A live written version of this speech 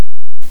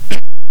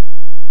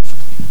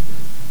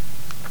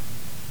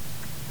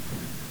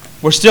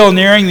We're still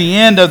nearing the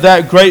end of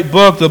that great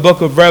book, the book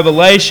of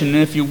Revelation. And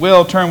if you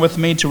will, turn with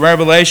me to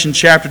Revelation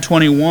chapter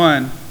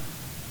 21.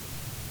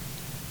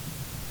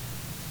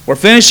 We're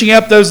finishing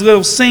up those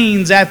little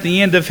scenes at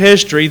the end of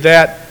history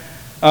that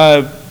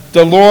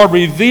the Lord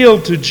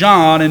revealed to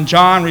John, and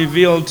John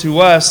revealed to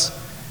us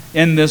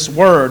in this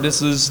word.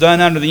 This is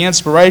done under the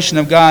inspiration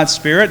of God's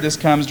Spirit. This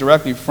comes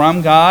directly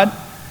from God.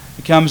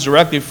 It comes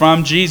directly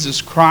from Jesus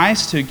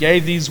Christ, who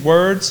gave these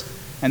words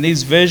and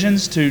these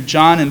visions to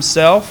John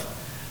himself,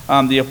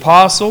 the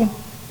apostle,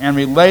 and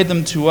relayed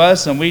them to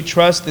us. And we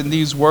trust in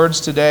these words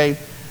today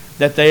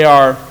that they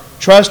are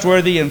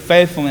trustworthy and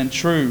faithful and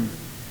true.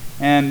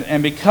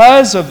 And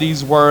because of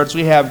these words,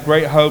 we have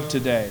great hope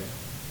today.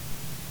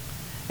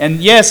 And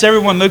yes,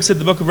 everyone looks at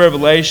the book of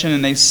Revelation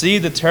and they see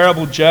the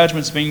terrible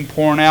judgments being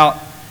poured out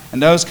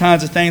and those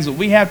kinds of things. But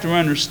we have to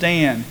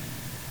understand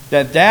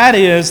that that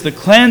is the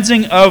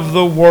cleansing of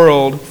the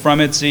world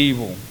from its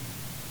evil.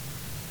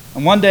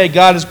 And one day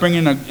God is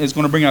going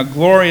to bring a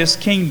glorious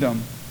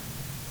kingdom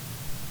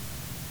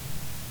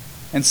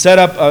and set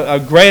up a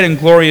great and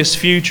glorious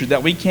future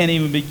that we can't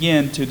even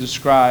begin to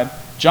describe.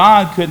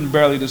 John couldn't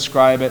barely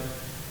describe it.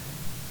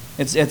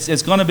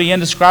 It's going to be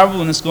indescribable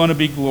and it's going to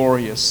be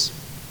glorious.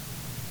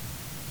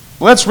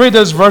 Let's read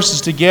those verses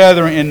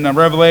together in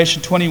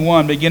Revelation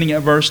 21, beginning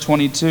at verse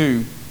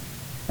 22.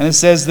 And it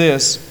says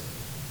this,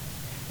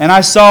 "And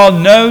I saw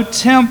no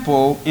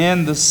temple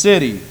in the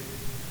city,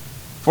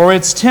 for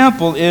its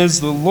temple is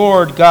the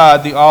Lord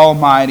God, the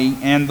Almighty,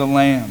 and the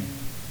Lamb.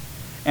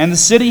 And the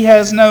city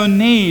has no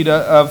need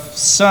of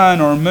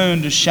sun or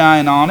moon to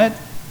shine on it,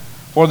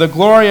 for the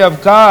glory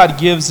of God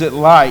gives it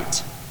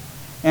light,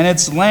 and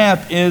its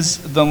lamp is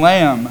the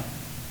Lamb.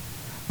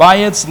 By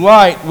its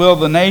light will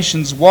the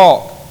nations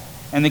walk,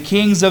 and the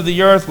kings of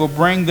the earth will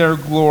bring their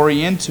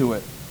glory into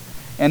it.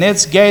 And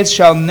its gates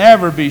shall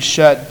never be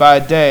shut by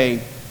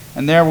day,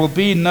 and there will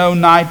be no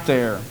night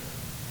there.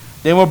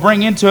 They will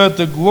bring into it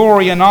the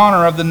glory and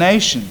honor of the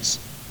nations.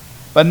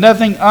 But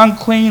nothing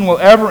unclean will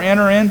ever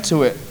enter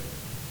into it,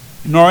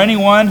 nor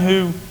anyone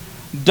who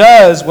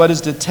does what is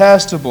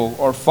detestable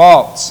or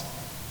false,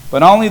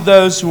 but only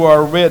those who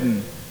are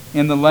written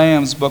in the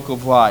Lamb's book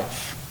of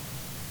life."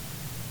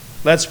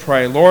 Let's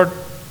pray. Lord,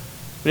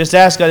 we just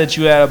ask, God, that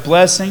you add a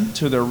blessing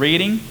to the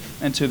reading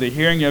and to the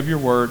hearing of your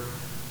word.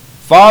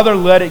 Father,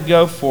 let it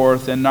go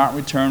forth and not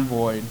return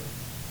void.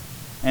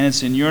 And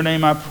it's in your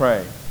name I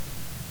pray.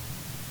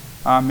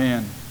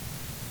 Amen.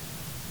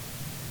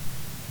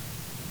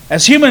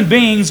 As human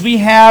beings, we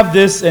have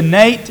this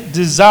innate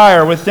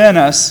desire within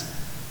us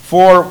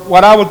for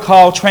what I would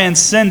call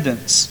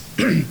transcendence.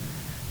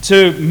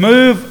 To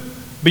move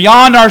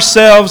beyond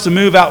ourselves, to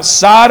move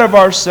outside of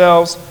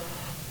ourselves,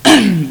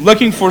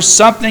 looking for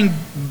something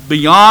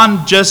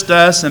beyond just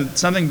us and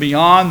something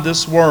beyond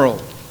this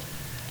world.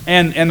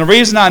 And the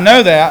reason I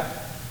know that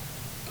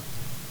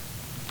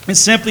is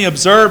simply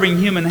observing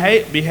human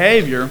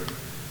behavior,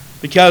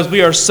 because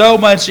we are so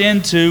much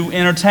into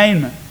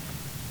entertainment.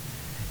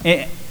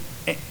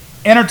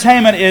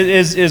 Entertainment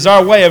is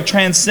our way of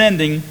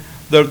transcending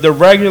the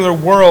regular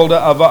world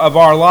of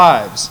our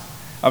lives,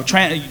 of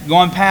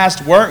going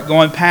past work,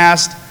 going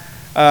past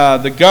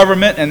the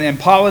government and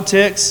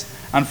politics.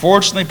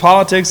 Unfortunately,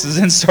 politics is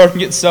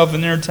inserting itself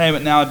in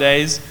entertainment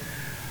nowadays.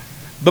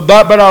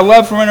 But our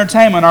love for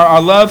entertainment,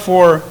 our love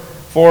for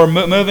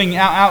moving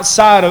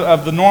outside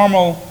of the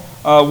normal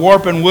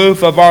warp and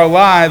woof of our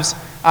lives,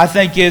 I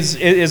think is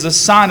a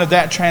sign of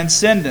that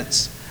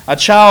transcendence. A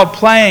child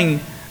playing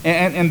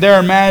and their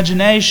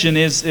imagination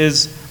is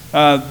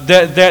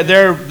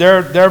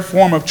their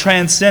form of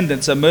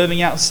transcendence, of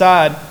moving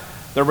outside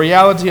the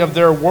reality of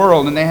their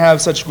world, and they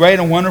have such great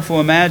and wonderful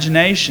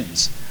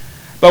imaginations.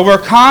 But we're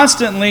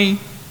constantly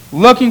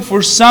looking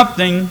for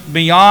something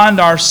beyond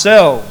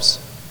ourselves.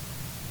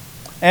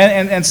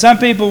 And some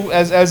people,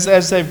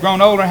 as they've grown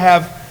older,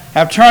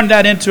 have turned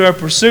that into a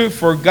pursuit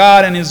for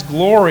God and His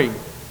glory.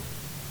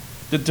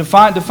 To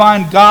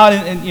find God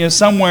in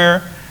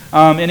somewhere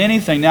in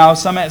anything. Now,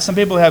 some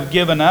people have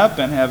given up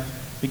and have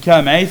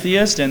become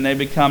atheists, and they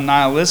become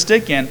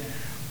nihilistic. And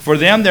for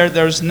them,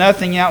 there's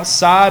nothing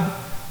outside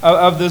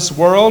of this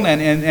world,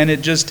 and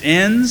it just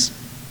ends.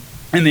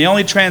 And the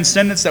only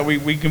transcendence that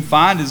we can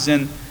find is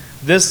in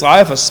this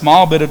life, a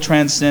small bit of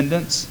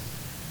transcendence.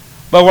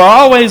 But we're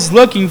always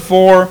looking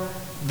for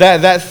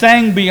that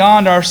thing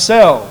beyond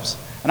ourselves.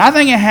 And I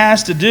think it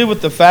has to do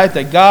with the fact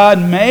that God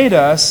made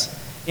us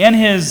in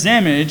His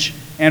image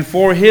and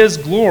for His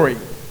glory.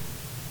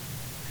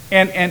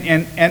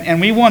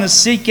 And we want to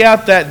seek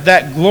out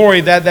that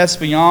glory that's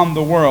beyond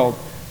the world.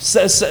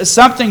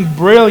 Something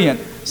brilliant,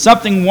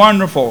 something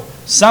wonderful,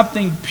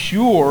 something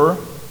pure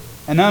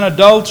and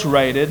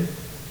unadulterated,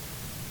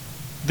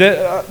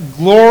 the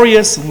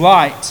glorious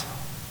light.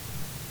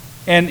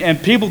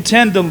 And people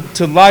tend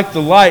to like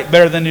the light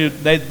better than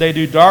they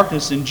do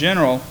darkness in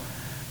general,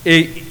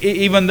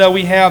 even though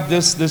we have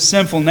this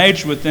sinful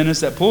nature within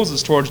us that pulls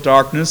us towards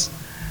darkness.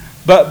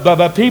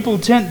 But people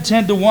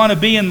tend to want to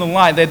be in the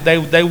light.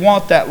 They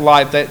want that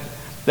light. That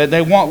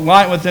they want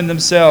light within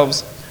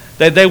themselves.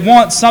 They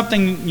want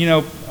something,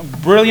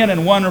 brilliant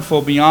and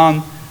wonderful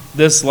beyond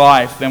this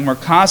life, and we're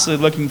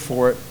constantly looking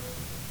for it.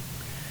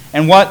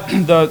 And what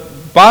the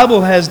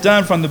Bible has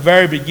done from the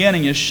very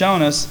beginning is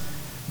shown us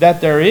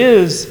that there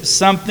is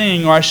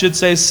something, or I should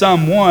say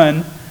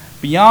someone,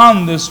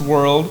 beyond this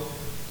world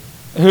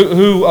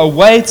who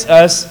awaits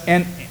us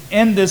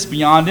in this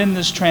beyond, in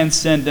this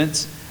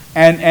transcendence,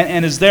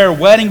 and is there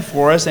waiting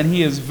for us, and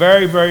He is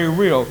very, very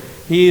real.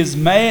 He has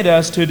made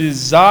us to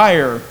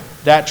desire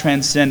that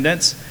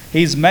transcendence.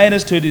 He's made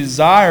us to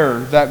desire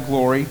that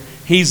glory.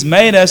 He's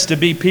made us to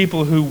be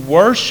people who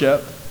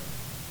worship.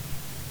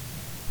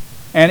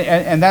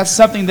 And that's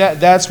something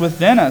that's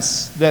within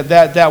us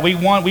that we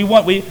want.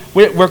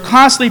 We're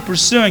constantly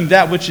pursuing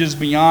that which is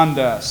beyond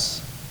us.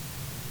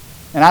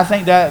 And I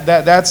think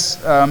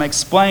that's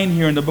explained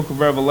here in the book of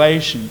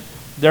Revelation.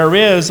 There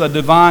is a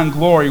divine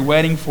glory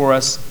waiting for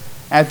us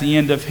at the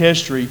end of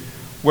history,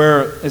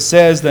 where it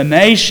says the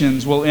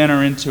nations will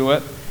enter into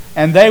it,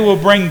 and they will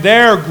bring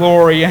their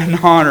glory and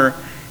honor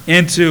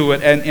into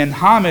it, and in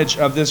homage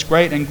of this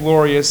great and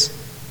glorious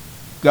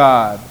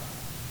God.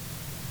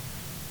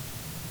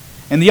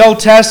 In the Old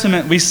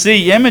Testament, we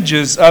see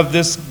images of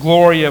this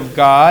glory of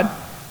God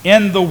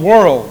in the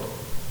world.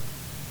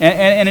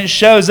 And it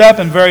shows up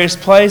in various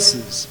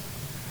places.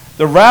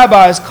 The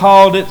rabbis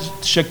called it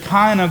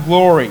Shekinah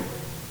glory.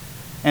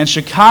 And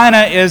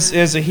Shekinah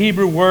is a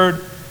Hebrew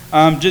word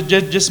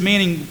just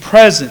meaning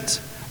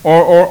present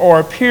or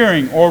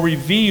appearing or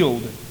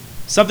revealed.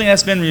 Something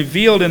that's been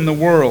revealed in the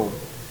world.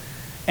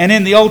 And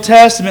in the Old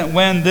Testament,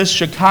 when this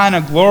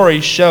Shekinah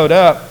glory showed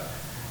up,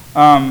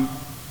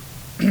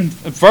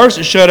 at first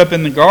it showed up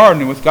in the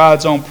garden with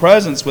God's own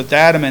presence with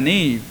Adam and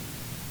Eve.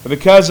 But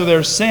because of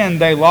their sin,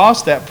 they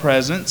lost that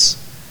presence.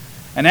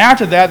 And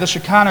after that, the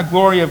Shekinah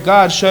glory of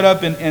God showed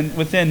up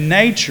within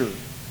nature.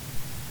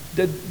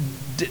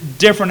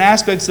 Different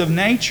aspects of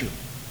nature.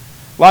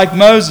 Like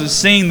Moses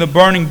seeing the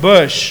burning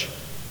bush.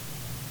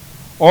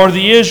 Or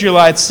the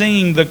Israelites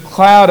seeing a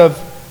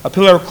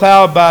pillar of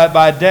cloud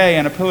by day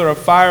and a pillar of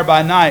fire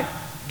by night,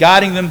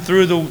 guiding them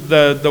through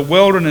the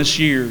wilderness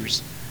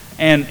years.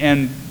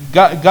 And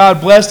God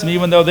blessed them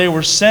even though they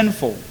were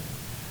sinful.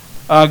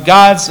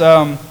 God's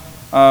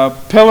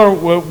pillar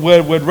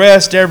would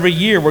rest every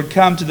year, would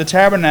come to the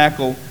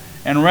tabernacle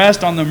and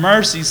rest on the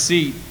mercy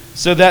seat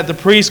so that the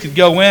priest could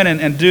go in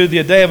and do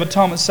the Day of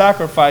Atonement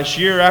sacrifice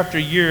year after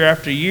year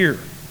after year.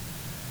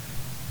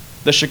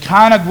 The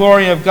Shekinah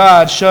glory of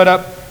God showed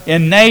up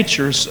in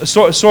nature,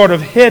 sort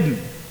of hidden.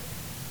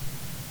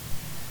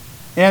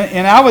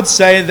 And I would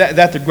say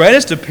that the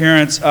greatest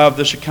appearance of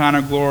the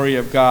Shekinah glory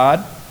of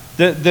God,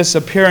 this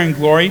appearing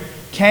glory,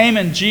 came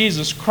in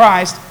Jesus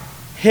Christ,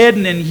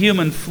 hidden in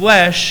human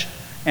flesh,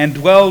 and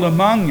dwelled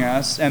among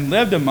us and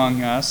lived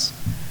among us.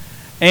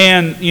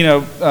 And,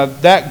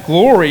 that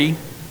glory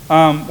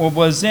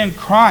was in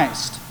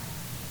Christ.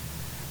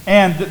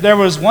 And there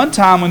was one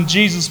time when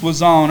Jesus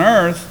was on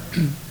earth,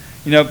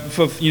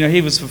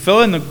 he was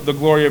fulfilling the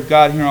glory of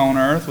God here on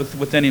earth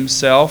within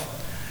himself.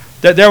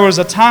 That there was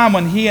a time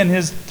when he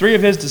and three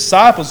of his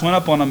disciples went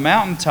up on a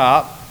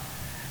mountaintop,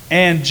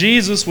 and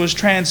Jesus was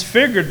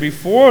transfigured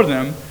before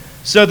them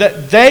so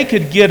that they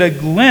could get a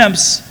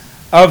glimpse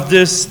of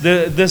this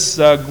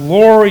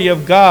glory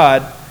of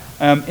God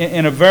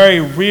in a very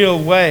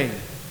real way.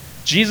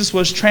 Jesus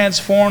was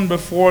transformed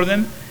before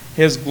them.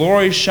 His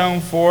glory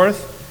shone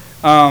forth.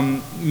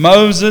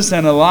 Moses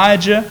and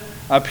Elijah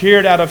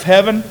appeared out of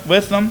heaven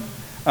with them.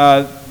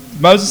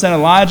 Moses and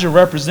Elijah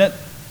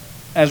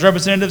as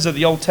representatives of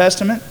the Old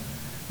Testament.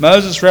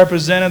 Moses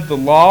represented the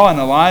law, and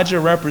Elijah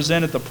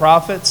represented the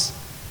prophets.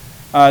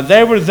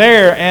 They were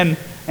there,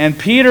 and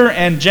Peter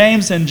and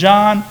James and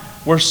John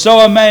were so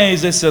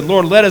amazed. They said,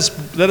 "Lord, let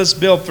us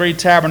build 3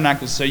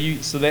 tabernacles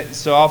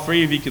so all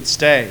 3 of you could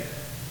stay."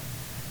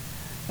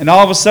 And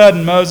all of a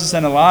sudden, Moses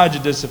and Elijah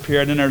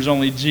disappeared, and there's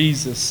only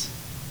Jesus.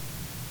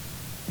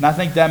 And I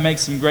think that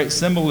makes some great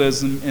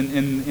symbolism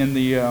in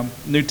the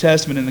New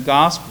Testament and the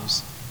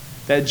Gospels.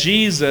 That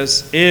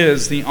Jesus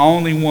is the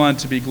only one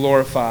to be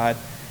glorified,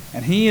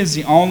 and He is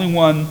the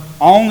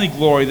only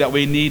glory that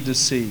we need to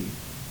see.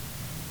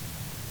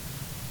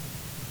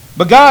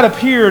 But God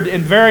appeared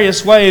in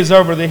various ways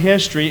over the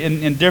history,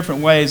 in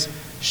different ways,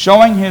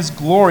 showing His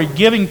glory,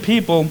 giving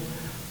people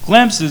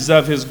glimpses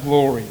of His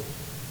glory.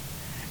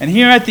 And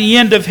here at the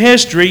end of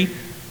history,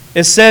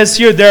 it says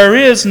here, there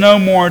is no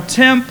more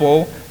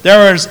temple.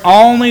 There is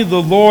only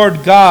the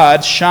Lord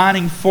God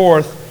shining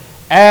forth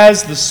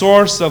as the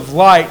source of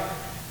light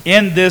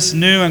in this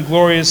new and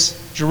glorious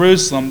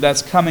Jerusalem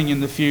that's coming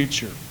in the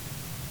future.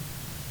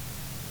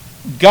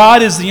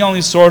 God is the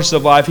only source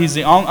of life. He's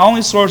the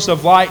only source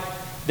of light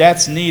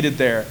that's needed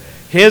there.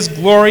 His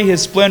glory,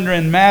 His splendor,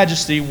 and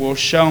majesty will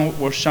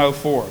show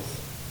forth.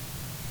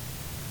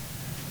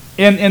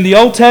 In the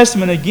Old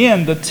Testament,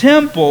 again, the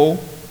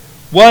temple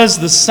was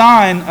the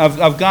sign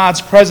of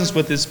God's presence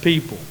with His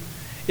people.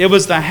 It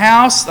was the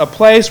house, a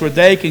place where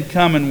they could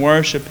come and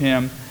worship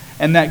Him,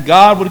 and that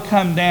God would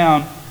come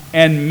down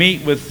and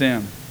meet with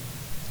them.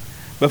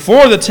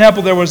 Before the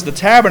temple, there was the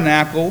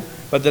tabernacle,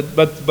 But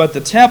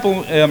the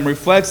temple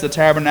reflects the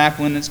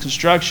tabernacle in its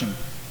construction.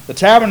 The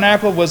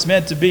tabernacle was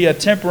meant to be a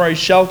temporary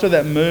shelter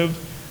that moved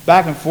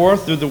back and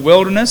forth through the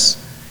wilderness.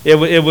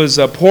 It was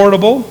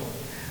portable.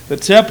 The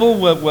temple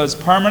was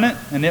permanent,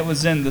 and it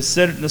was in the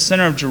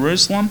center of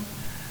Jerusalem.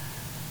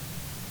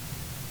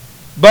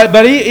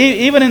 But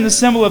even in the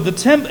symbol of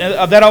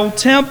of that old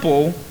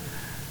temple,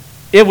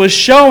 it was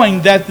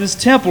showing that this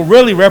temple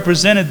really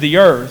represented the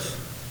earth.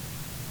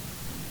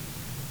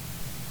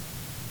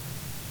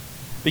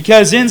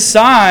 Because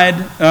inside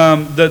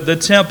the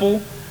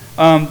temple,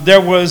 there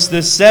was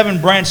this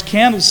 7-branch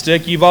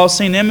candlestick. You've all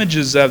seen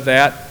images of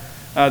that.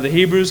 The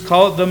Hebrews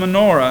call it the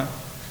menorah.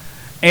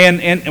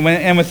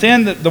 And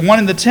within the one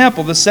in the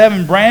temple, the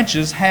 7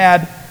 branches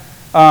had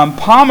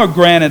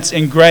pomegranates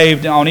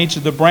engraved on each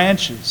of the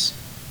branches.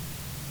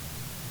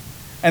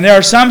 And there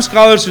are some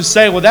scholars who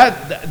say, well,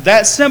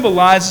 that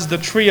symbolizes the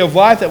tree of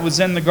life that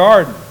was in the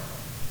garden.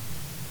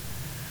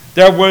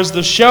 There was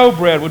the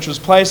showbread, which was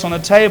placed on a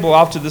table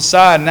off to the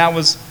side, and that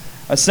was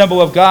a symbol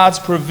of God's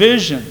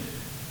provision,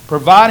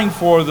 providing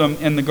for them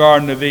in the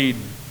Garden of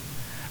Eden.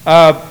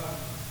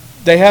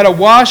 They had a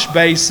wash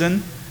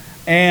basin,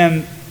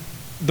 and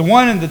the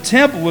one in the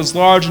temple was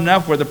large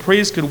enough where the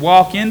priest could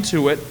walk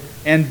into it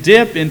and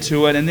dip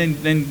into it and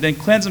then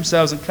cleanse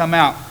themselves and come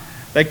out.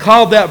 They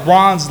called that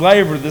bronze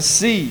laver the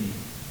sea,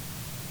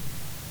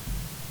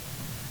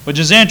 which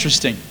is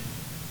interesting.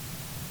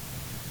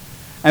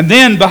 And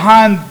then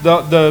behind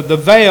the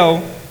veil,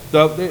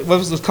 what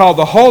was called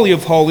the Holy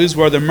of Holies,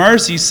 where the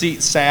mercy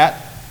seat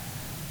sat,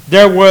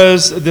 there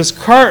was this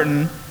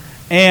curtain,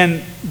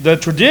 and the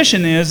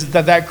tradition is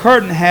that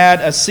curtain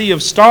had a sea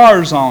of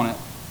stars on it.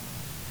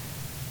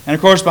 And of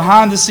course,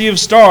 behind the sea of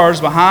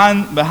stars,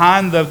 behind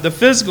the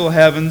physical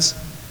heavens,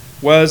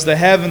 was the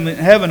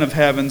heaven of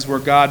heavens where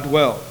God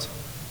dwelt.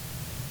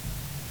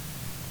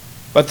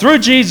 But through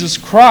Jesus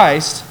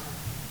Christ,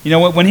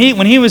 when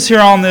he was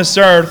here on this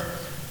earth,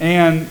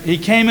 and he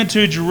came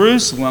into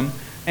Jerusalem,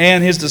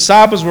 and his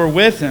disciples were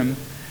with him,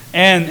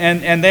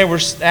 and they were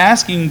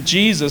asking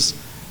Jesus,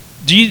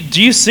 do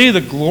you see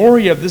the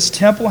glory of this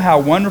temple, how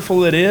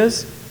wonderful it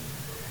is?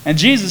 And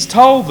Jesus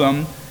told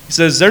them, he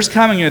says, there's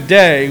coming a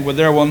day where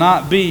there will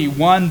not be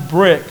one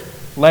brick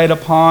laid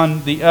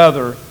upon the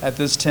other at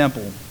this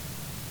temple.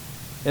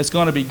 It's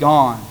going to be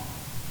gone.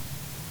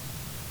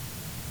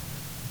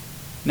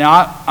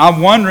 Now,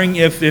 I'm wondering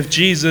if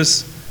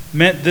Jesus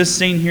meant this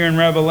scene here in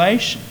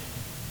Revelation.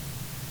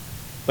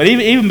 But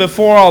even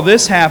before all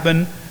this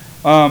happened,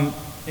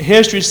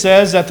 history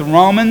says that the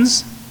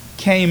Romans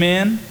came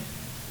in.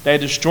 They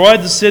destroyed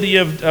the city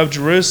of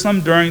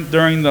Jerusalem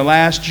during the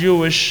last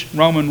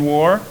Jewish-Roman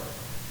war.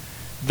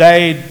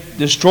 They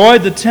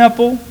destroyed the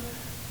temple,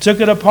 took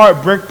it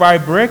apart brick by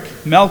brick,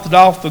 melted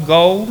off the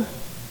gold,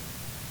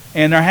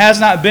 and there has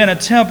not been a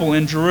temple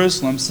in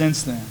Jerusalem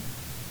since then.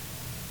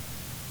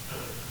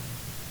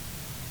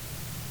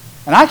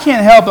 And I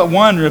can't help but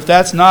wonder if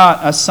that's not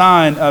a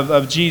sign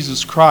of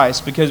Jesus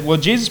Christ, because,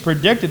 Jesus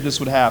predicted this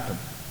would happen.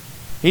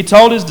 He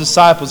told his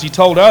disciples, he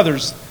told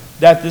others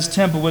that this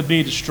temple would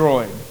be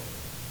destroyed.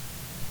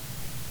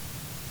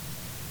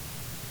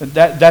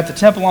 That the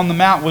temple on the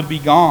mount would be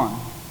gone.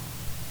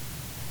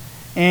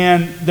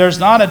 And there's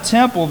not a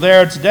temple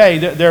there today.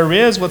 There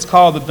is what's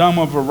called the Dome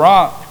of the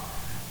Rock,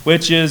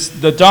 which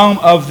is the Dome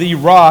of the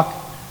Rock,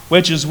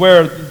 which is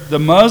where the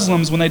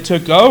Muslims, when they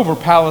took over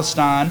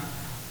Palestine,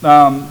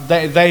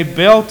 they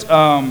built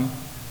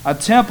a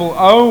temple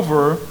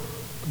over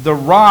the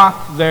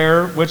rock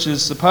there, which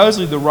is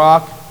supposedly the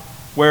rock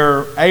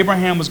where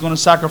Abraham was going to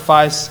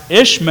sacrifice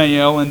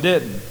Ishmael and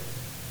didn't.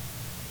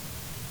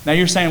 Now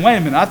you're saying, wait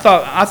a minute,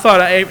 I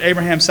thought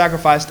Abraham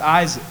sacrificed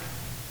Isaac.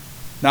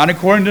 Not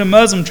according to the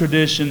Muslim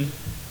tradition.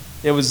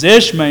 It was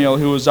Ishmael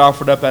who was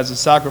offered up as a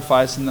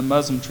sacrifice in the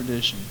Muslim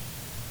tradition.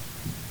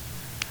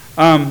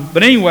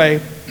 But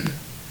anyway,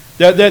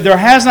 there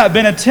has not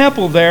been a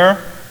temple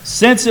there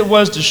since it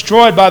was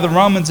destroyed by the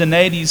Romans in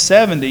AD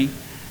 70.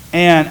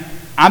 And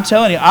I'm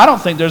telling you, I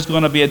don't think there's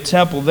going to be a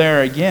temple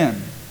there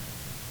again.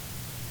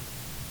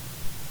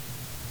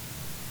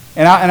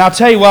 And I'll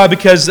tell you why,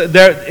 because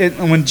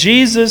when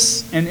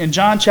Jesus, in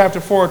John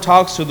chapter 4,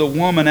 talks to the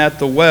woman at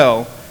the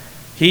well,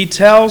 he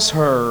tells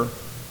her,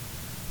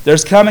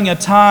 there's coming a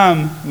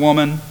time,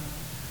 woman,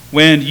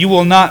 when you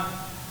will not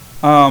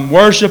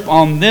worship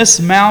on this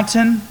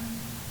mountain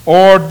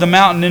or the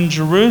mountain in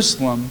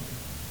Jerusalem,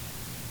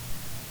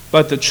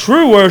 but the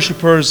true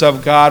worshipers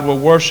of God will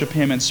worship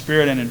Him in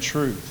spirit and in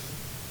truth.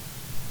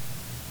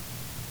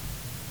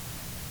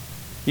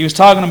 He was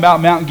talking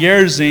about Mount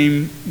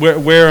Gerizim, where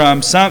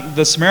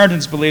the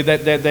Samaritans believed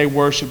that they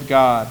worshiped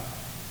God,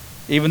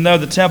 even though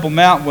the Temple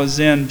Mount was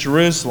in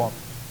Jerusalem.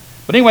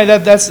 But anyway,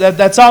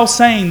 that's all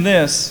saying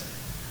this.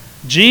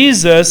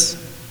 Jesus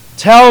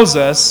tells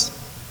us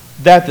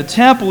that the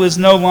temple is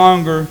no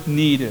longer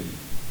needed.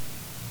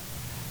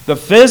 The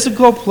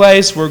physical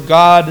place where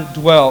God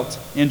dwelt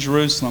in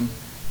Jerusalem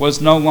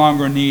was no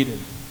longer needed.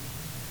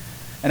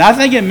 And I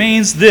think it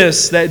means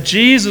this, that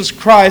Jesus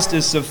Christ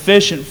is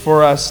sufficient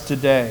for us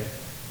today.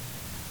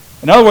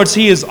 In other words,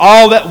 He is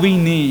all that we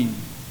need.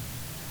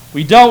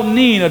 We don't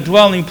need a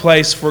dwelling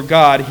place for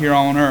God here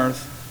on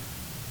earth.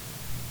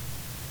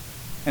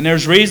 And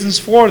there's reasons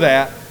for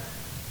that.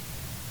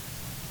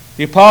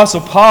 The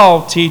Apostle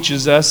Paul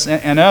teaches us,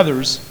 and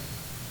others,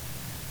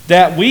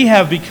 that we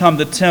have become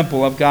the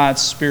temple of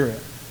God's Spirit.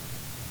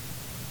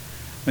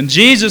 When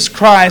Jesus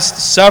Christ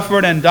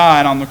suffered and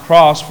died on the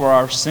cross for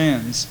our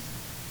sins,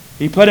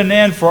 He put an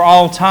end for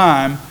all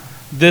time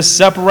this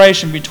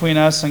separation between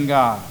us and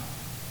God.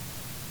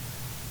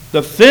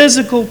 The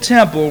physical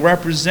temple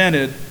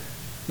represented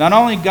not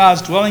only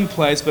God's dwelling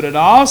place, but it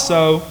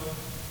also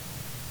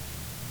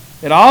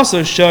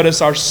showed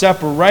us our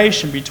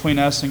separation between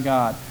us and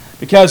God.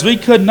 Because we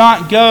could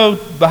not go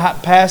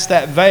past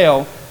that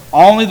veil.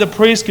 Only the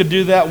priest could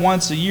do that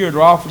once a year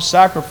to offer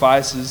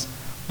sacrifices.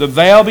 The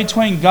veil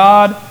between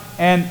God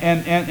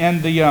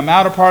and the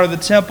outer part of the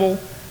temple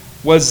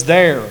was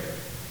there.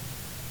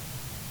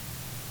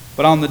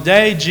 But on the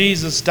day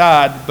Jesus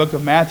died, the book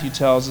of Matthew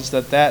tells us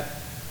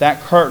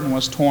that curtain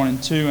was torn in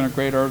two in a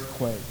great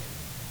earthquake.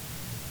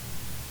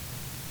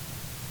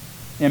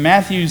 And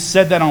Matthew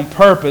said that on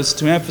purpose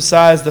to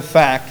emphasize the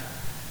fact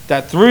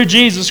that through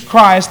Jesus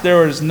Christ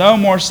there is no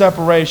more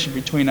separation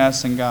between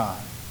us and God.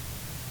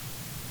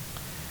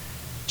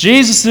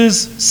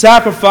 Jesus'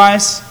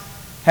 sacrifice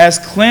has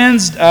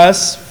cleansed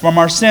us from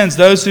our sins.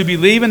 Those who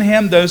believe in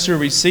Him, those who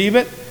receive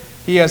it,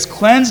 He has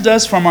cleansed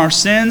us from our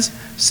sins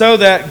so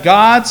that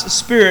God's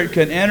Spirit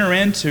can enter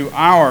into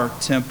our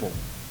temple.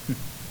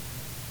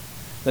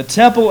 The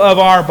temple of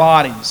our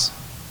bodies.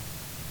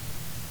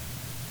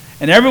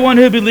 And everyone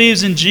who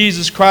believes in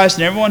Jesus Christ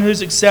and everyone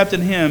who's accepted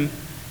Him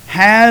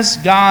has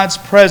God's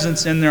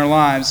presence in their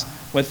lives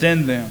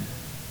within them.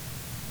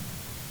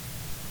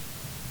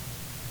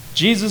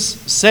 Jesus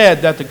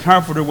said that the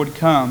Comforter would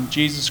come,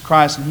 Jesus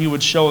Christ, and He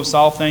would show us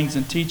all things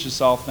and teach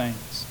us all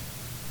things.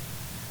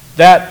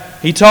 That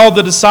He told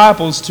the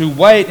disciples to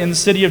wait in the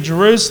city of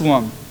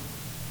Jerusalem,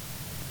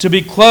 to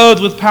be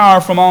clothed with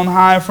power from on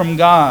high from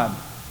God.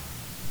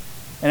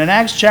 And in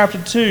Acts chapter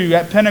 2,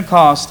 at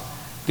Pentecost,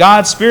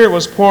 God's Spirit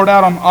was poured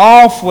out on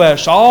all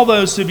flesh, all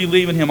those who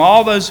believe in Him,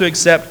 all those who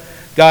accept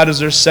God as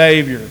their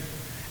Savior.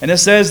 And it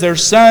says their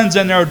sons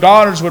and their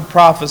daughters would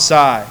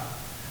prophesy.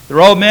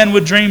 Their old men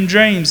would dream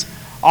dreams.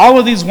 All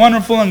of these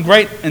wonderful and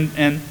great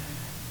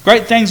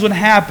things would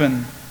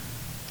happen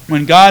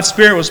when God's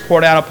Spirit was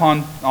poured out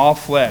upon all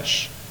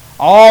flesh.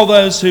 All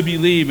those who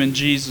believe in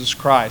Jesus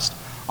Christ.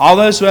 All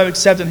those who have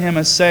accepted Him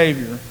as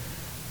Savior.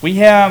 We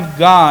have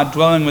God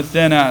dwelling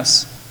within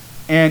us.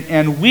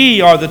 And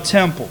we are the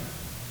temple.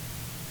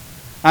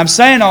 I'm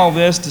saying all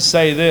this to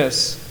say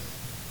this.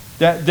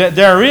 That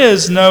there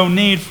is no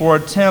need for a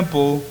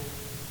temple,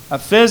 a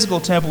physical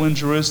temple in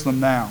Jerusalem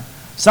now.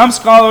 Some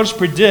scholars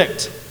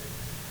predict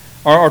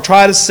or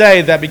try to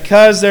say that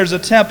because there's a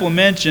temple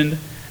mentioned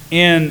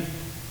in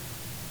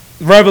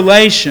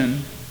Revelation,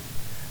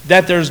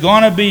 that there's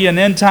going to be an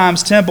end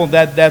times temple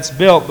that's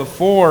built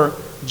before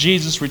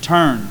Jesus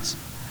returns.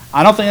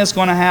 I don't think that's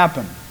going to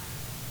happen.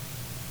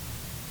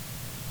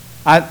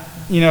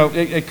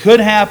 It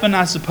could happen,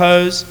 I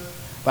suppose,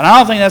 but I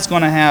don't think that's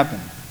going to happen.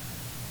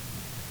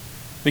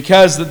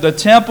 Because the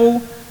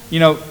temple,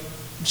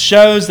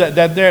 shows that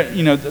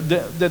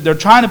they're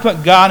trying to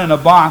put God in a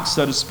box,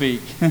 so to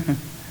speak.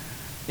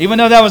 Even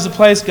though that was the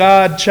place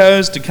God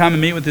chose to come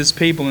and meet with His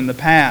people in the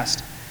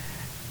past.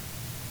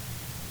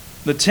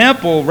 The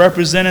temple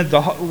represented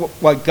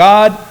what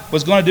God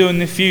was going to do in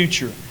the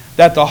future.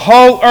 That the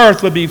whole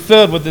earth would be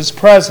filled with His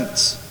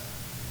presence.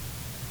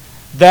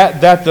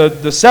 That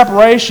the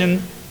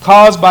separation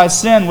caused by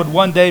sin would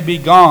one day be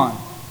gone.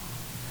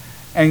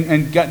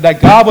 And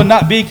that God would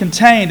not be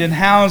contained in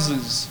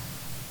houses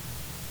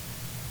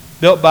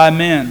built by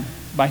men,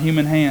 by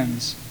human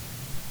hands.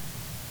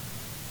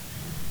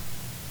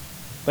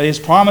 But His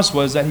promise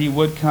was that He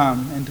would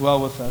come and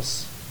dwell with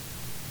us.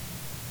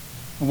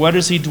 And where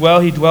does He dwell?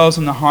 He dwells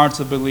in the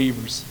hearts of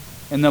believers,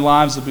 in the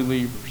lives of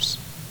believers.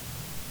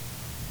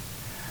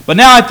 But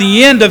now at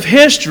the end of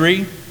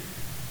history,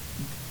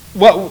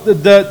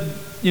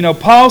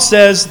 Paul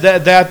says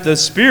that the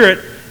Spirit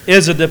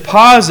is a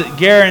deposit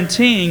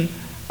guaranteeing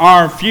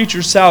our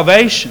future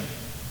salvation.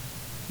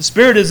 The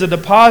Spirit is a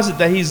deposit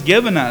that He's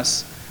given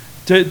us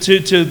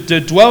to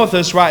dwell with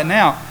us right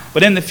now.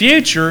 But in the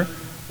future,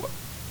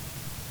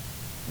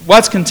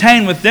 what's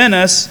contained within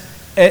us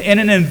in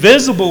an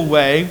invisible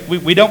way,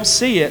 we don't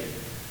see it,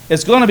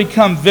 it's going to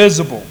become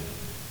visible.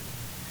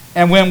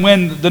 And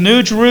when the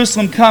New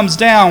Jerusalem comes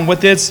down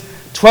with its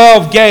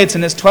 12 gates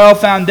and its 12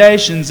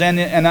 foundations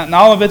and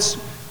all of its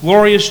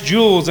glorious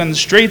jewels and the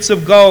streets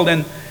of gold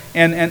and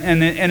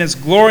its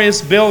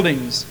glorious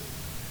buildings,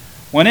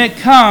 when it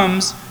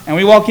comes and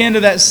we walk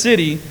into that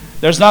city,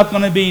 there's not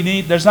going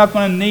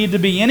to need to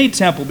be any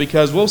temple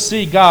because we'll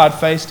see God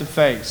face to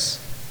face.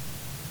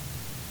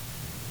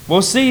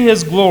 We'll see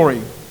His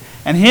glory.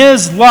 And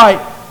His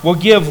light will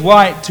give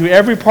light to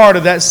every part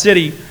of that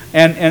city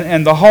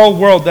and the whole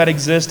world that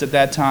exists at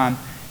that time.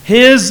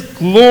 His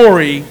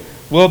glory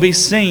will be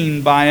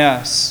seen by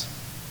us.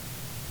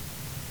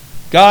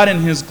 God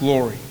in His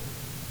glory.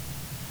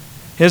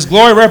 His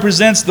glory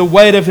represents the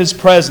weight of His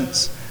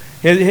presence.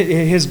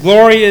 His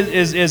glory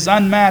is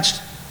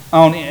unmatched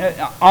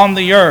on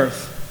the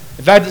earth.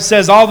 In fact, it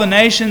says all the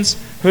nations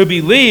who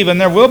believe,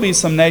 and there will be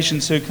some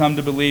nations who come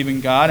to believe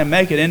in God and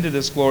make it into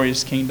this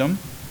glorious kingdom.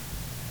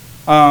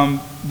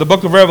 The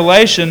book of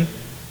Revelation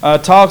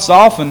talks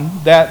often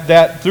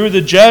that through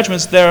the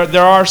judgments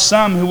there are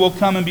some who will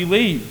come and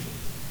believe.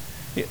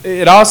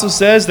 It also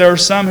says there are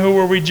some who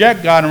will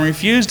reject God and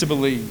refuse to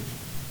believe.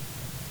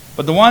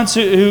 But the ones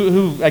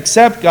who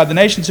accept God, the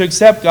nations who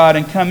accept God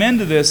and come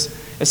into this,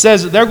 it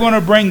says that they're going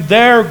to bring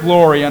their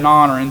glory and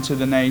honor into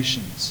the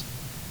nations.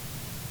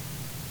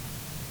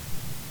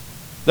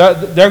 They're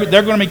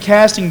going to be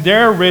casting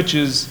their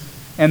riches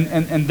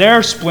and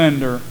their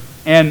splendor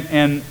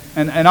and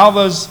all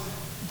those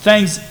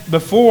things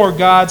before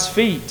God's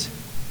feet.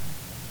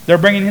 They're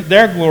bringing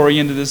their glory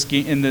into this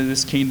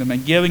kingdom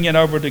and giving it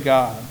over to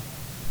God.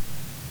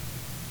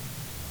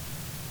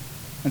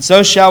 And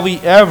so shall we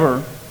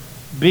ever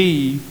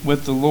be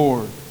with the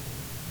Lord.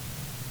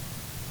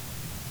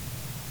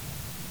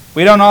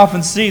 We don't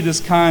often see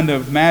this kind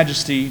of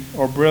majesty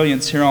or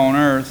brilliance here on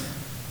earth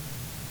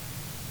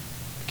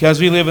because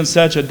we live in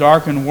such a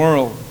darkened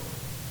world.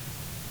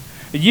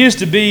 It used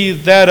to be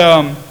that,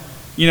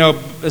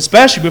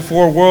 especially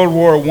before World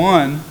War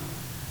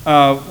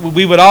I,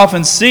 we would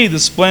often see the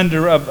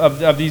splendor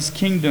of these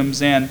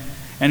kingdoms and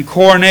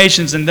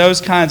coronations and those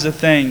kinds of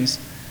things.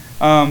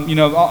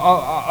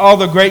 All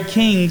the great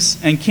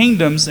kings and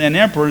kingdoms and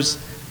emperors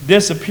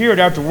disappeared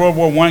after World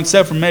War I,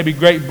 except for maybe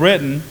Great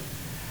Britain.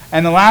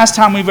 And the last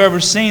time we've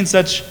ever seen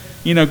such,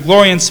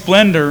 glory and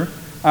splendor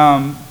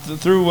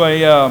through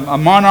a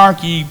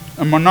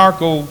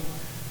monarchical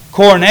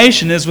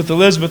coronation is with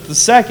Elizabeth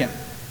II.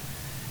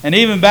 And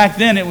even back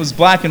then, it was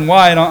black and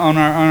white on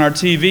our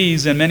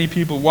TVs, and many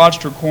people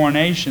watched her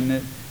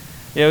coronation.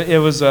 It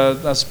was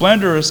a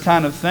splendorous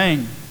kind of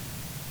thing.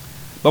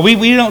 But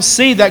we don't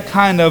see that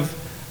kind of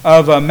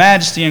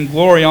majesty and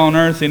glory on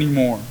earth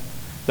anymore.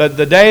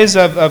 The days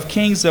of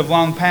kings have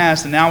long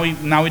passed, and now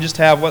we just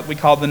have what we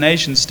call the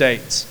nation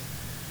states.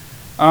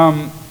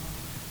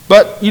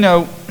 But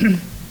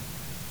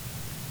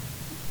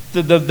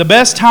the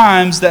best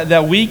times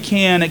that we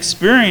can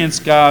experience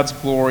God's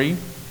glory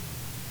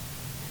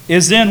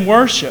is in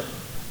worship,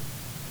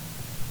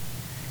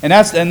 and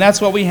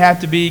that's what we have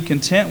to be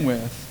content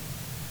with.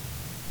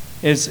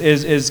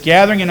 Is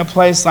gathering in a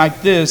place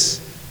like this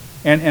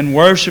and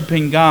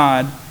worshiping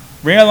God,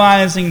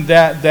 realizing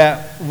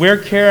that we're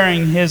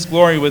carrying His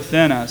glory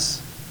within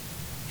us.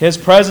 His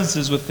presence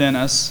is within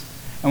us.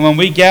 And when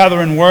we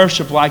gather in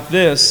worship like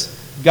this,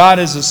 God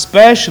is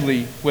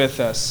especially with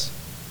us.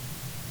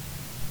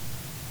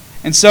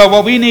 And so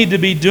what we need to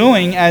be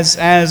doing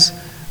as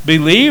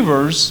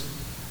believers,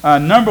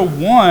 number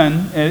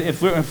one,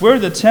 if we're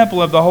the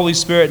temple of the Holy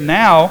Spirit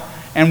now,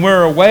 and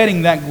we're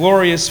awaiting that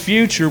glorious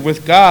future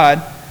with God,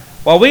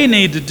 what we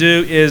need to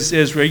do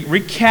is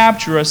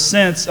recapture a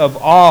sense of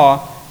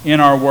awe in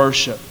our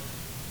worship.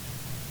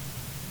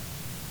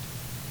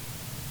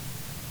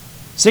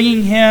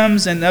 Singing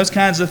hymns and those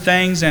kinds of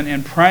things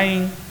and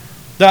praying,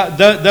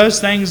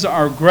 those things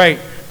are great.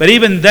 But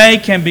even they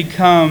can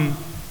become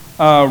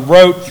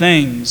rote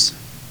things.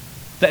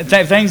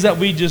 Things that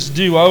we just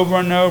do over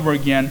and over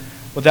again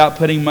without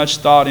putting much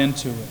thought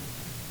into it.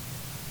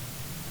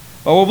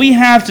 But what we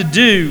have to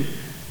do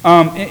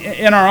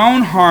in our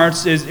own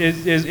hearts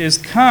is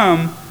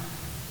come,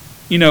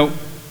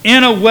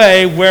 in a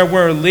way where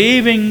we're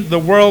leaving the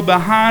world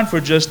behind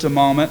for just a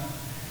moment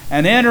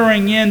and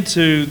entering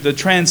into the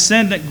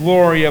transcendent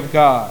glory of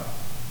God.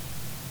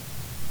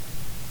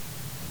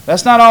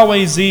 That's not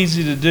always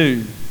easy to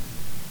do.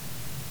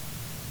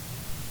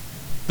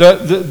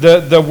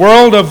 The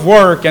world of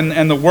work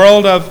and the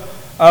world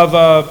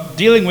of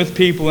dealing with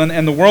people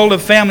and the world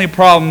of family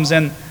problems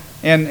and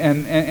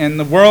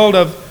the world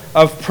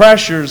of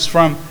pressures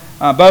from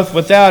both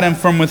without and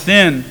from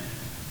within.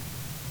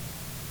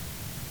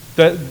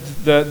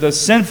 The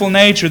sinful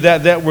nature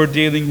that we're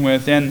dealing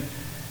with and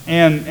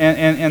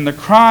the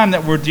crime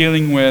that we're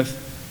dealing with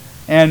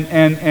and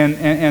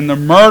the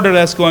murder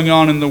that's going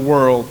on in the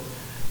world,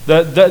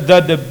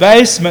 the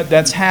debasement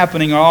that's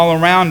happening all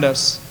around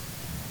us.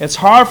 It's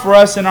hard for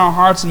us in our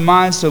hearts and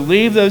minds to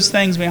leave those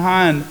things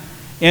behind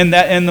in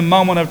the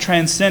moment of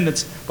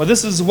transcendence. But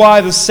this is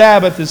why the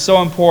Sabbath is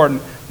so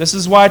important. This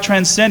is why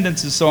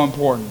transcendence is so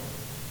important.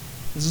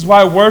 This is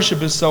why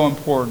worship is so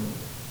important.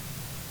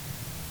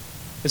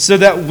 It's so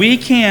that we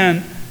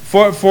can,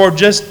 for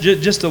just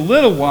a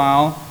little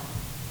while,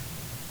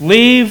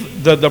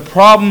 leave the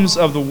problems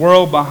of the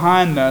world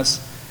behind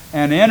us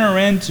and enter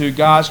into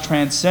God's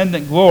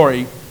transcendent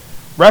glory,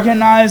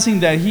 recognizing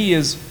that He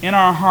is in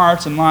our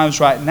hearts and lives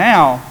right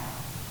now,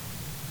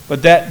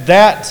 but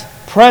that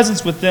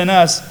presence within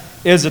us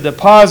is a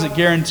deposit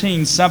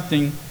guaranteeing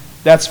something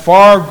that's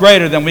far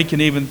greater than we can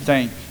even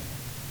think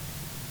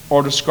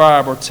or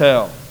describe or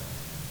tell.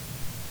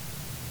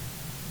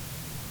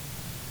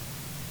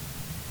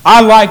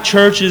 I like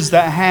churches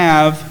that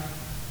have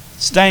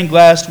stained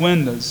glass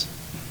windows.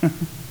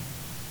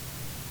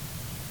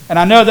 And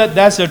I know that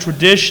that's a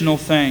traditional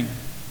thing.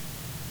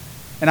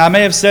 And I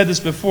may have said this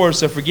before,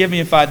 so forgive me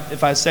if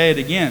I say it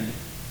again.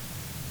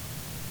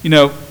 You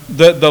know,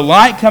 the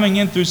light coming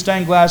in through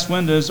stained glass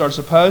windows are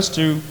supposed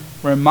to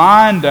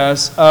remind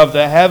us of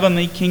the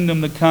heavenly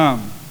kingdom to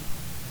come.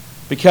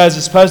 Because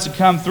it's supposed to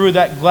come through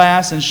that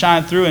glass and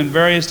shine through in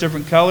various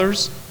different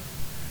colors,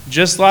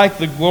 just like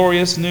the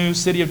glorious new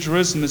city of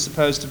Jerusalem is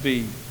supposed to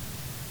be.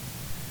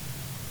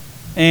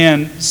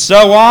 And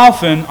so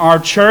often our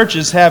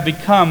churches have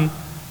become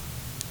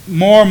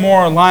more and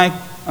more like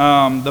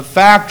the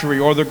factory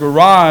or the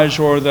garage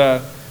or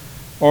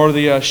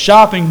the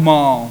shopping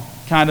mall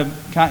kind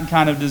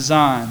of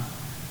design.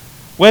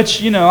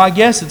 Which, I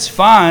guess it's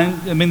fine.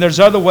 I mean,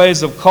 there's other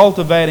ways of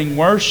cultivating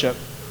worship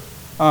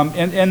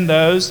in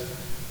those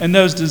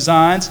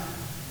designs.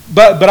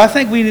 But I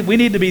think we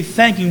need to be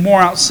thinking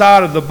more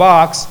outside of the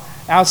box,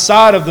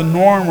 outside of the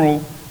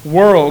normal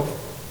world.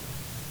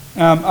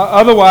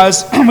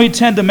 Otherwise, we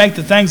tend to make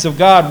the things of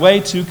God way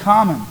too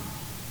common.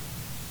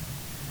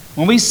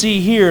 When we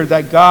see here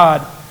that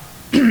God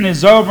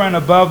is over and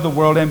above the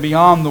world and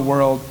beyond the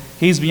world,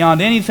 He's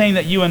beyond anything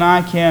that you and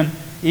I can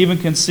even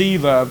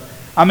conceive of.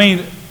 I mean,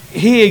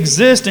 He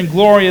exists in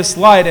glorious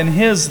light, and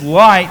His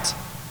light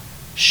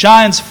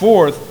shines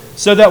forth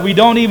so that we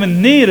don't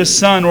even need a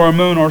sun or a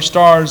moon or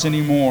stars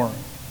anymore.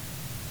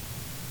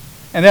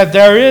 And that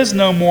there is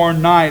no more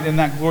night in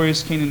that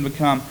glorious kingdom to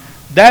come.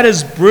 That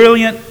is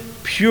brilliant,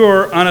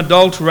 pure,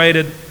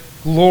 unadulterated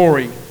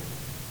glory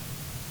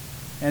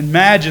and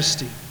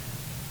majesty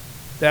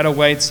that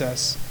awaits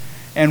us.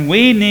 And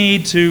we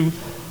need to,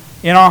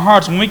 in our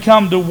hearts, when we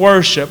come to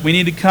worship, we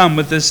need to come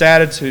with this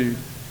attitude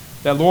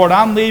that, Lord,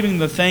 I'm leaving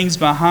the things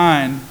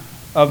behind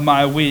of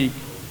my week.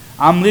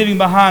 I'm leaving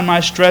behind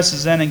my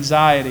stresses and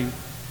anxiety,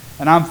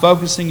 and I'm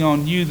focusing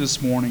on You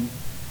this morning.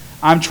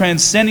 I'm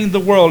transcending the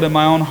world in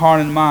my own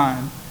heart and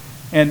mind,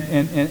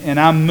 and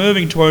I'm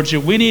moving towards You.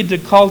 We need to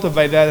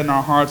cultivate that in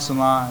our hearts and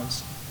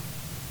lives.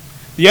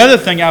 The other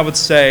thing I would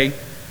say,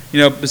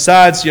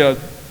 besides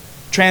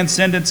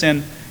transcendence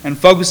and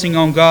focusing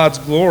on God's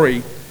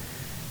glory,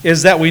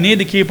 is that we need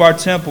to keep our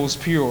temples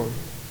pure.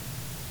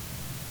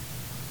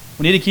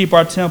 We need to keep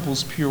our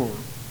temples pure.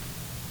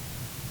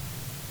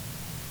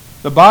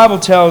 The Bible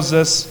tells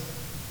us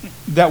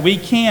that we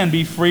can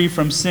be free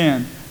from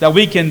sin, that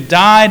we can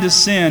die to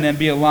sin and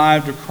be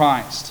alive to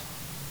Christ.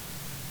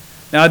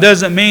 Now, it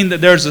doesn't mean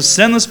that there's a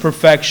sinless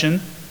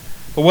perfection,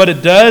 but what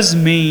it does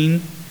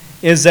mean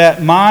is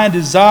that my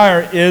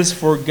desire is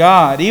for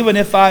God. Even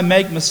if I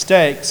make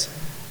mistakes,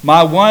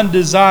 my one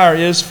desire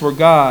is for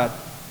God.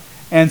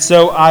 And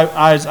so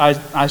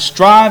I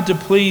strive to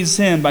please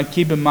Him by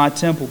keeping my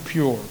temple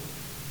pure.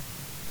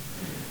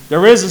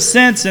 There is a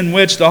sense in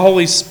which the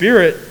Holy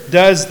Spirit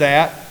does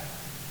that,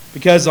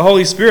 because the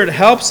Holy Spirit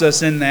helps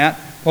us in that.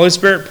 The Holy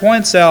Spirit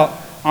points out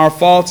our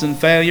faults and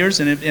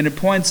failures, and it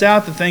points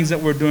out the things that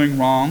we're doing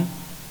wrong,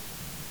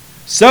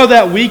 so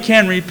that we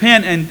can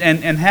repent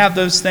and have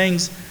those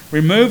things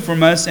removed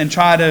from us and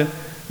try to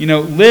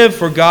live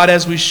for God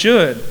as we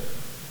should.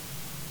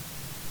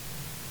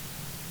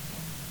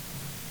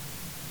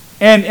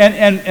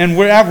 And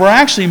we're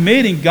actually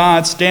meeting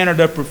God's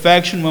standard of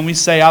perfection when we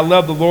say, I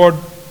love the Lord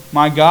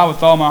my God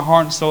with all my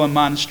heart and soul and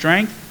mind and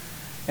strength.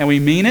 And we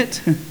mean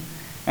it.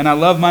 And I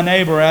love my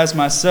neighbor as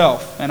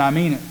myself. And I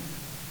mean it.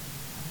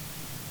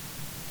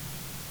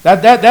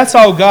 That's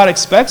all God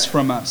expects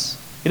from us.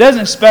 He doesn't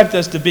expect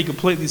us to be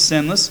completely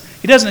sinless.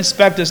 He doesn't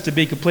expect us to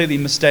be completely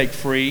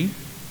mistake-free.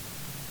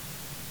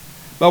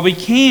 But we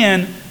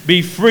can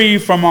be free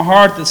from a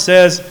heart that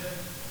says,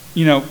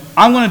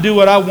 I'm going to do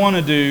what I want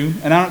to do,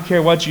 and I don't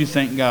care what you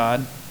think,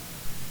 God.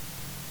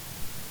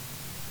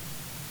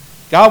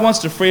 God wants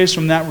to free us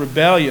from that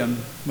rebellion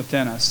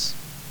within us.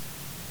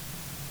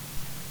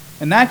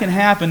 And that can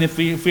happen if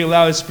we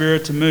allow His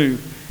Spirit to move.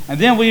 And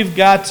then we've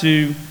got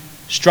to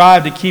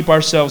strive to keep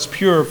ourselves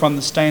pure from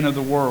the stain of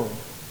the world.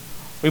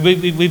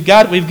 We've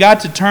got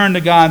to turn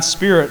to God's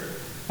Spirit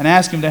and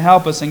ask Him to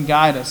help us and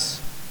guide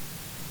us.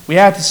 We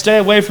have to stay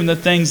away from the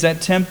things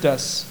that tempt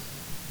us,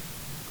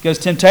 because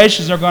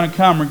temptations are going to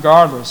come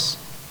regardless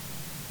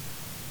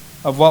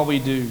of what we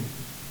do.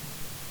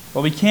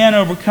 But we can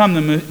overcome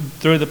them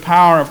through the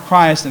power of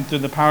Christ and through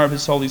the power of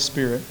His Holy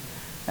Spirit.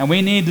 And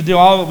we need to do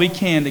all that we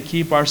can to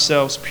keep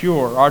ourselves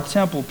pure, our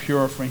temple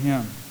pure for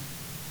Him.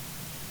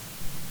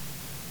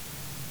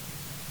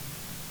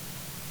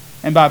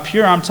 And by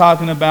pure, I'm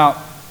talking about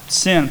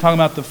sin. I'm talking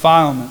about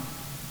defilement.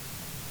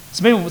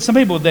 Some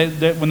people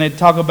when they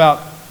talk about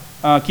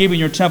keeping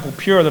your temple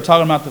pure, they're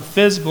talking about the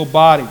physical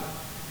body.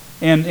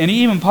 And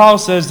even Paul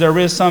says there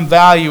is some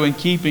value in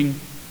keeping,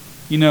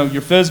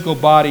 your physical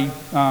body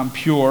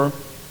pure.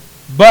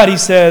 But he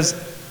says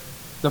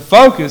the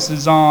focus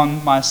is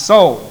on my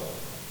soul,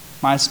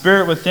 my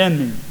spirit within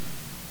me.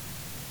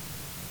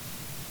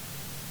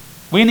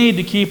 We need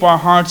to keep our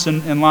hearts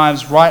and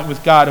lives right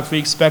with God if we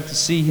expect to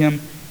see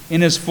Him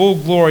in His full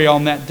glory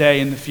on that day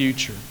in the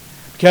future.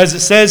 Because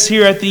it says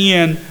here at the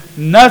end,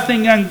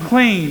 nothing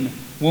unclean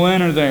will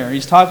enter there.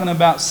 He's talking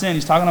about sin.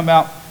 He's talking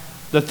about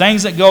the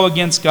things that go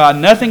against God.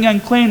 Nothing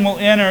unclean will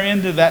enter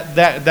into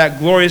that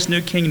glorious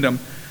new kingdom.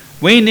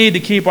 We need to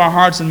keep our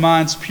hearts and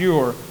minds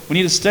pure. We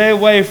need to stay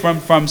away from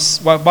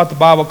what the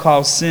Bible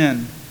calls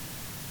sin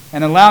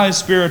and allow His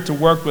Spirit to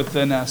work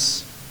within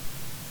us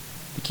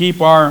to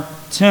keep our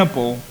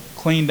temple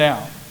cleaned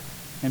out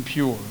and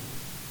pure.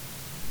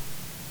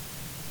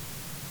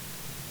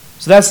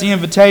 So that's the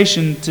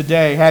invitation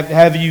today.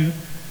 Have you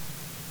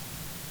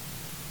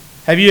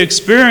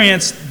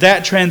experienced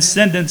that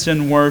transcendence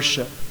in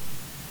worship?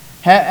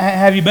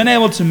 Have you been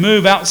able to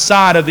move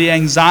outside of the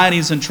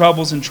anxieties and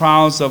troubles and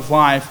trials of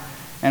life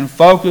and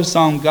focus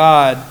on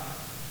God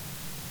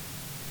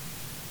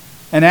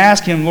and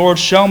ask Him, Lord,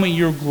 show me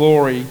your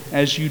glory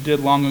as you did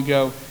long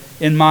ago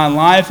in my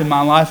life, and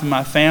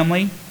my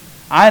family?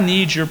 I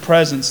need your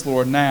presence,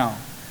 Lord, now.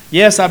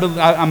 Yes,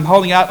 I'm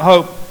holding out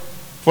hope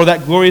for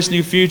that glorious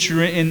new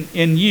future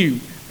in you.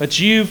 But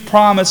you've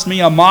promised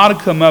me a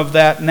modicum of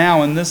that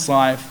now in this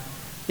life.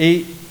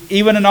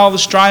 Even in all the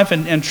strife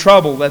and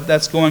trouble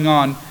that's going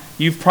on,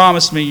 you've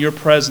promised me your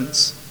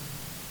presence.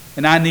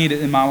 And I need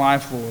it in my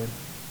life, Lord.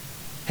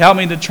 Help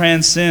me to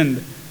transcend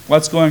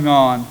what's going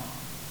on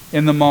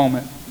in the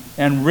moment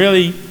and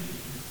really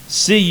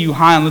see you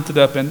high and lifted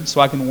up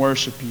so I can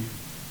worship you.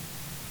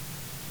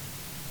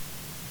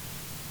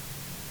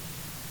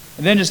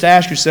 And then just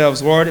ask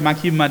yourselves, Lord, am I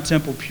keeping my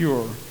temple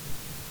pure?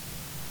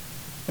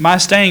 Am I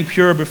staying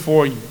pure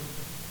before you?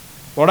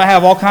 Lord, I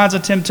have all kinds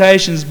of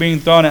temptations being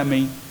thrown at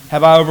me.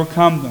 Have I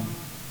overcome them?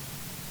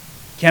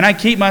 Can I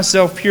keep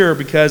myself pure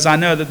because I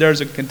know that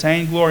there's a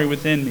contained glory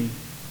within me?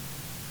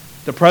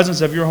 The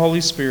presence of your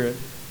Holy Spirit.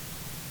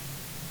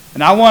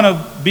 And I want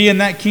to be in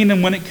that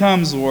kingdom when it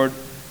comes, Lord.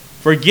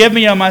 Forgive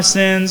me of my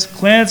sins.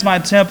 Cleanse my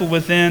temple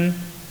within.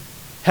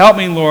 Help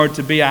me, Lord,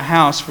 to be a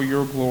house for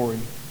your glory.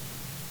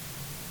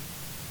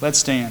 Let's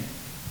stand.